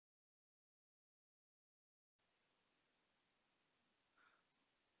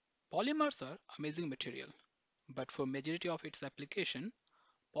Polymers are amazing material, but for majority of its application,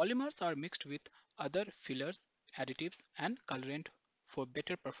 polymers are mixed with other fillers, additives and colorant for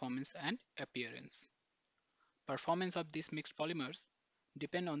better performance and appearance. Performance of these mixed polymers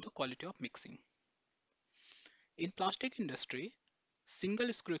depend on the quality of mixing. In plastic industry,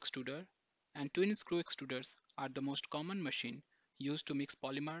 single screw extruder and twin screw extruders are the most common machine used to mix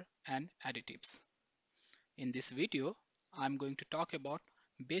polymer and additives. In this video, I am going to talk about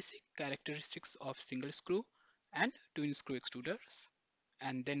basic characteristics of single screw and twin screw extruders,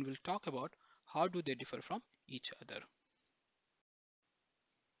 and then we'll talk about how do they differ from each other.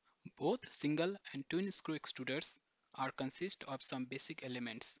 Both single and twin screw extruders are consist of some basic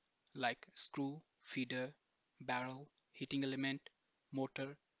elements like screw, feeder, barrel, heating element,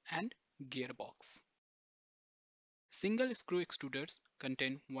 motor, and gearbox. Single screw extruders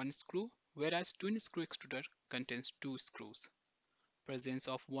contain one screw, whereas twin screw extruder contains two screws. Presence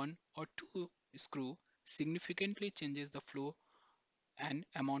of one or two screw significantly changes the flow and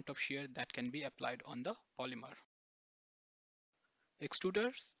amount of shear that can be applied on the polymer.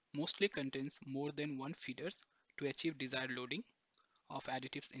 Extruders mostly contains more than one feeders to achieve desired loading of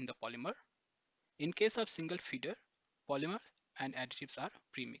additives in the polymer. In case of single feeder, polymer and additives are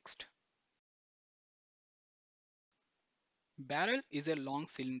premixed. Barrel is a long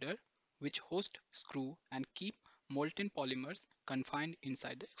cylinder which hosts screw and keep molten polymers confined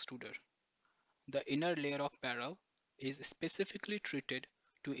inside the extruder. The inner layer of barrel is specifically treated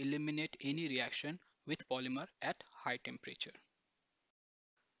to eliminate any reaction with polymer at high temperature.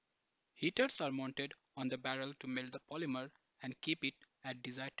 Heaters are mounted on the barrel to melt the polymer and keep it at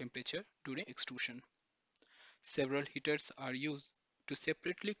desired temperature during extrusion. Several heaters are used to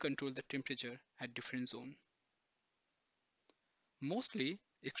separately control the temperature at different zones. Mostly,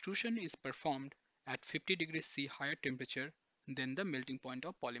 extrusion is performed at 50 degrees C higher temperature than the melting point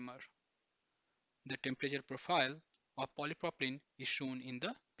of polymer. The temperature profile of polypropylene is shown in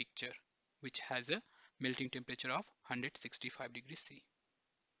the picture, which has a melting temperature of 165 degrees C.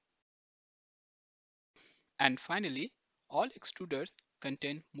 And finally, all extruders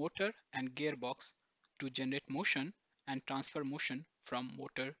contain motor and gearbox to generate motion and transfer motion from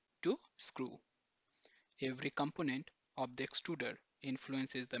motor to screw. Every component of the extruder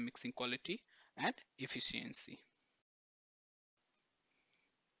influences the mixing quality and efficiency.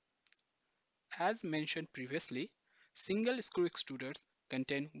 As mentioned previously, single screw extruders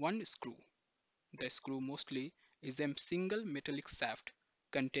contain one screw. The screw mostly is a single metallic shaft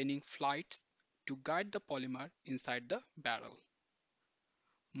containing flights to guide the polymer inside the barrel.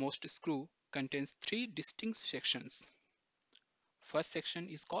 Most screw contains three distinct sections. First section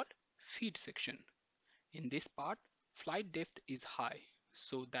is called feed section. In this part, flight depth is high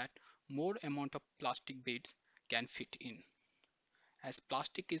so that more amount of plastic beads can fit in. As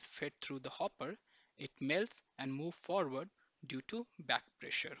plastic is fed through the hopper, it melts and moves forward due to back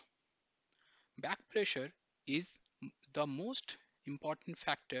pressure. Back pressure is the most important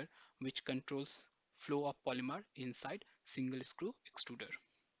factor which controls flow of polymer inside single screw extruder.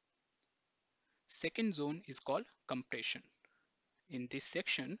 Second zone is called compression. In this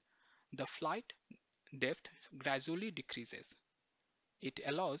section, the flight depth gradually decreases. It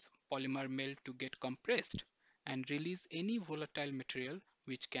allows polymer melt to get compressed and release any volatile material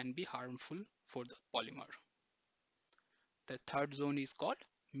which can be harmful for the polymer. The third zone is called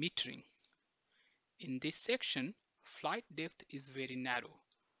metering. In this section, flight depth is very narrow,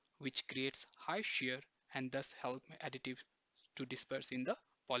 which creates high shear and thus help additives to disperse in the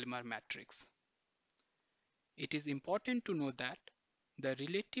polymer matrix. It is important to know that the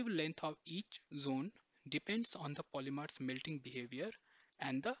relative length of each zone depends on the polymer's melting behavior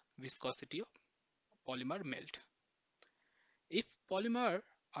and the viscosity of polymer melt. If polymer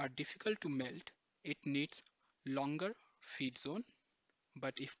are difficult to melt, it needs longer feed zone,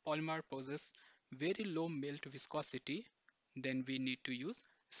 but if polymer possesses very low melt viscosity, then we need to use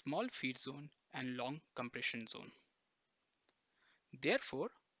small feed zone and long compression zone. Therefore,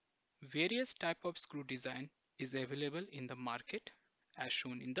 various type of screw design is available in the market as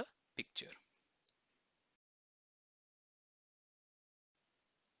shown in the picture.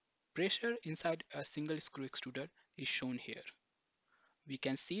 Pressure inside a single screw extruder is shown here. We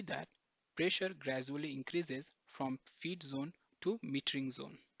can see that pressure gradually increases from feed zone to metering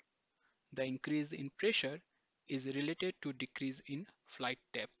zone. The increase in pressure is related to decrease in flight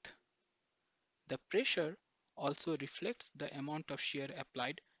depth. The pressure also reflects the amount of shear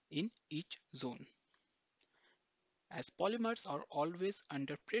applied in each zone. As polymers are always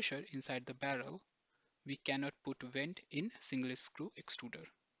under pressure inside the barrel, we cannot put vent in single screw extruder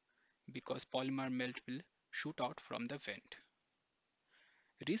because polymer melt will shoot out from the vent.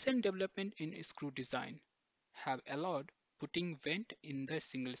 Recent development in screw design have allowed putting vent in the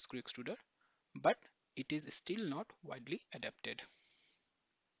single screw extruder, but it is still not widely adapted.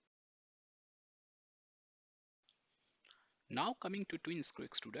 Now coming to twin screw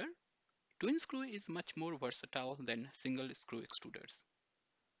extruder. Twin screw is much more versatile than single screw extruders.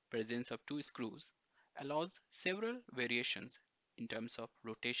 Presence of two screws allows several variations in terms of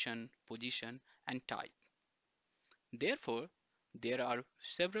rotation, position, and type. Therefore, there are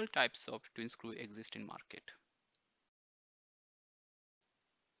several types of twin screw exist in market.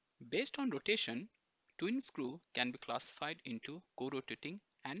 Based on rotation, twin screw can be classified into co-rotating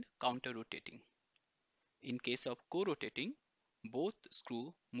and counter-rotating. In case of co-rotating, both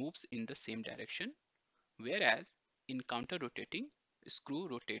screw moves in the same direction, whereas in counter-rotating, screw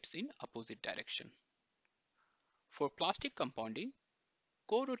rotates in opposite direction. For plastic compounding,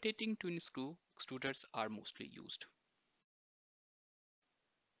 co-rotating twin screw extruders are mostly used.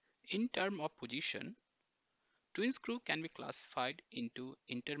 In terms of position, twin screw can be classified into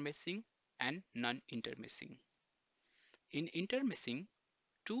intermeshing and non-intermeshing. In intermeshing,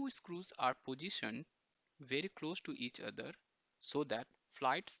 two screws are positioned very close to each other so that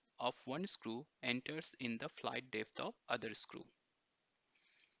flights of one screw enters in the flight depth of other screw.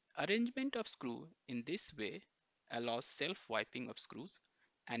 Arrangement of screw in this way allows self-wiping of screws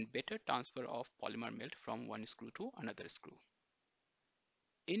and better transfer of polymer melt from one screw to another screw.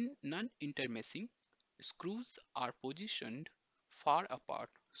 In non-intermeshing, screws are positioned far apart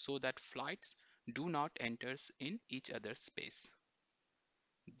so that flights do not enter in each other's space.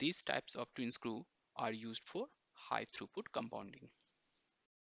 These types of twin screw are used for high throughput compounding.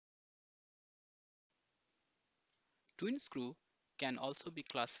 Twin screw can also be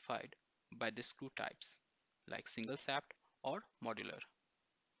classified by the screw types like single shaft or modular.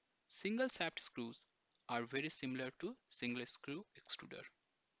 Single shaft screws are very similar to single screw extruder.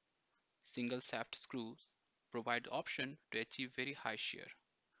 Single shaft screws provide option to achieve very high shear.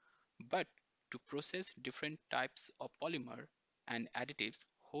 But to process different types of polymer and additives,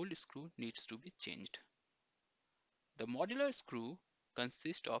 whole screw needs to be changed. The modular screw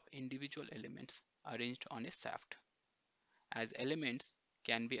consists of individual elements arranged on a shaft. As elements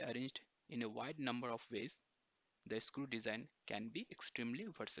can be arranged in a wide number of ways, the screw design can be extremely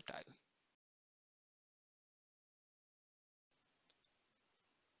versatile.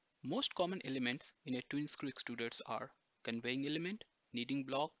 Most common elements in a twin screw extruders are conveying element, kneading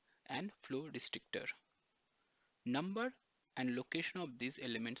block, and flow restrictor. Number and location of these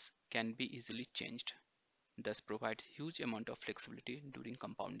elements can be easily changed, thus provides huge amount of flexibility during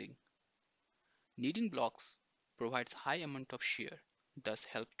compounding. Kneading blocks provides high amount of shear, thus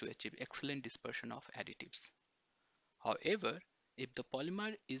help to achieve excellent dispersion of additives. However, if the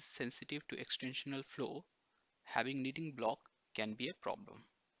polymer is sensitive to extensional flow, having kneading block can be a problem.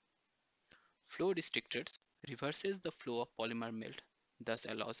 Flow restrictors reverses the flow of polymer melt, thus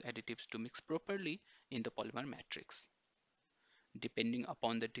allows additives to mix properly in the polymer matrix. Depending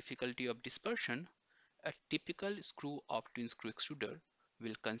upon the difficulty of dispersion, a typical screw of twin screw extruder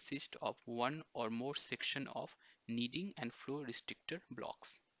will consist of one or more section of kneading and flow restrictor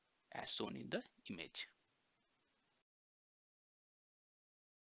blocks, as shown in the image.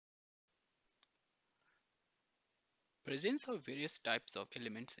 Presence of various types of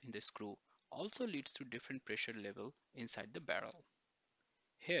elements in the screw also leads to different pressure level inside the barrel.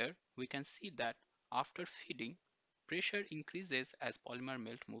 Here we can see that after feeding, pressure increases as polymer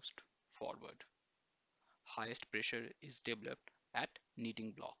melt moves forward. Highest pressure is developed at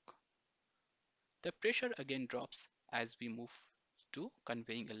kneading block. The pressure again drops as we move to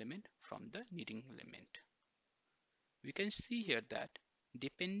conveying element from the kneading element. We can see here that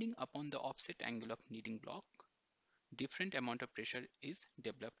depending upon the offset angle of kneading block, different amount of pressure is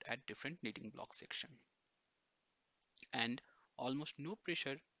developed at different kneading block section. And almost no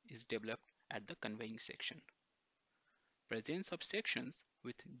pressure is developed at the conveying section. Presence of sections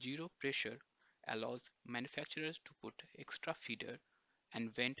with zero pressure allows manufacturers to put extra feeder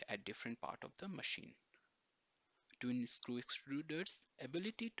and vent at different part of the machine. Twin screw extruders'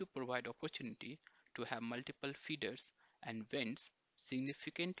 ability to provide opportunity to have multiple feeders and vents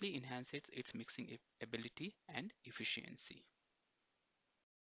significantly enhances its mixing ability and efficiency.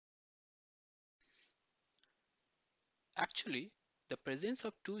 Actually, the presence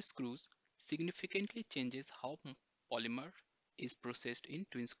of two screws significantly changes how polymer is processed in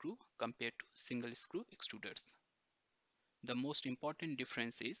twin screw compared to single screw extruders. The most important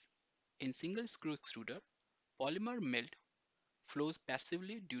difference is in single screw extruder, polymer melt flows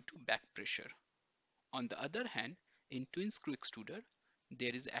passively due to back pressure. On the other hand, in twin screw extruder,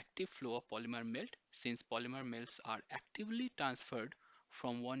 there is active flow of polymer melt since polymer melts are actively transferred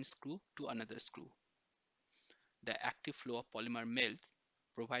from one screw to another screw. The active flow of polymer melts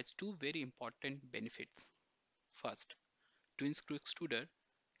provides two very important benefits. First, twin screw extruder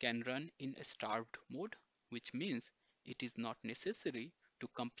can run in a starved mode, which means it is not necessary to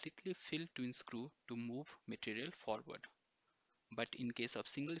completely fill twin screw to move material forward. But in case of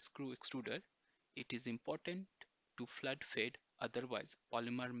single screw extruder, it is important to flood fed, otherwise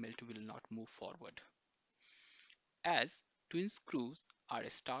polymer melt will not move forward. As twin screws are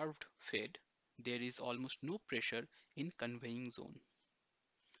starved fed, there is almost no pressure in conveying zone.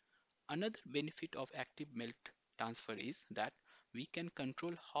 Another benefit of active melt transfer is that we can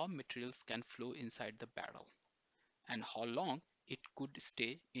control how materials can flow inside the barrel and how long it could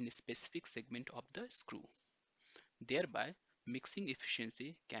stay in a specific segment of the screw. Thereby, mixing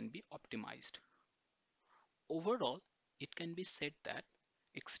efficiency can be optimized. Overall, it can be said that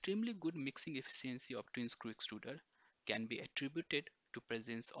extremely good mixing efficiency of twin screw extruder can be attributed to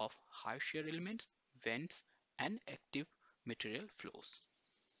presence of high shear elements, vents, and active material flows.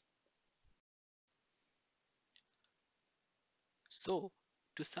 So,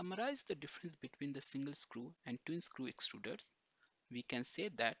 to summarize the difference between the single screw and twin screw extruders, we can say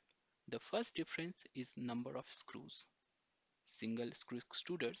that the first difference is number of screws. Single screw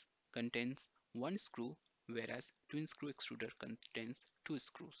extruders contains one screw, whereas twin screw extruder contains two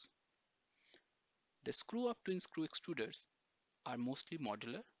screws. The screw of twin screw extruders are mostly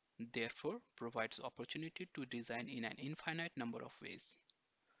modular, therefore provides opportunity to design in an infinite number of ways,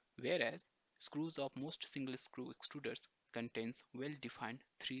 whereas screws of most single screw extruders contains well-defined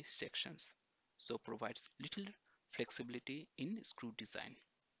three sections, so provides little flexibility in screw design.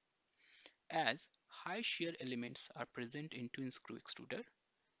 As high shear elements are present in twin screw extruder,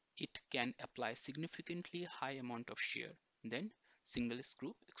 it can apply significantly high amount of shear than single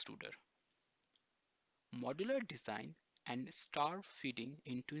screw extruder. Modular design and starve feeding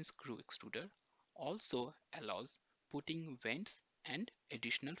in twin screw extruder also allows putting vents and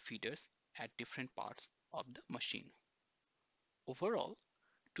additional feeders at different parts of the machine. Overall,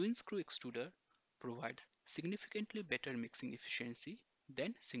 twin screw extruder provides significantly better mixing efficiency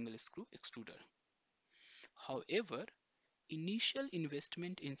than single screw extruder. However, initial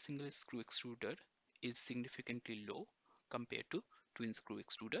investment in single screw extruder is significantly low compared to twin screw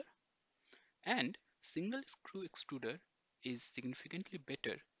extruder, and single screw extruder is significantly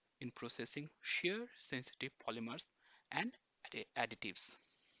better in processing shear sensitive polymers and additives.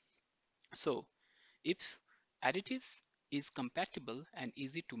 So, if additives is compatible and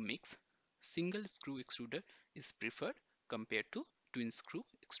easy to mix, single screw extruder is preferred compared to twin screw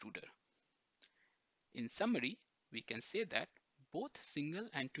extruder. In summary, we can say that both single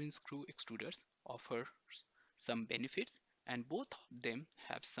and twin screw extruders offer some benefits and both of them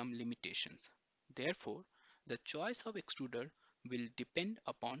have some limitations. Therefore, the choice of extruder will depend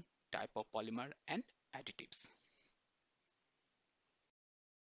upon type of polymer and additives.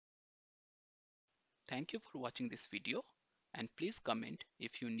 Thank you for watching this video, and please comment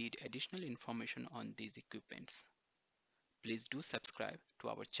if you need additional information on these equipments. Please do subscribe to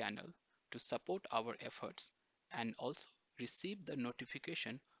our channel to support our efforts and also receive the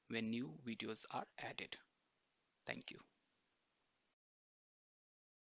notification when new videos are added. Thank you.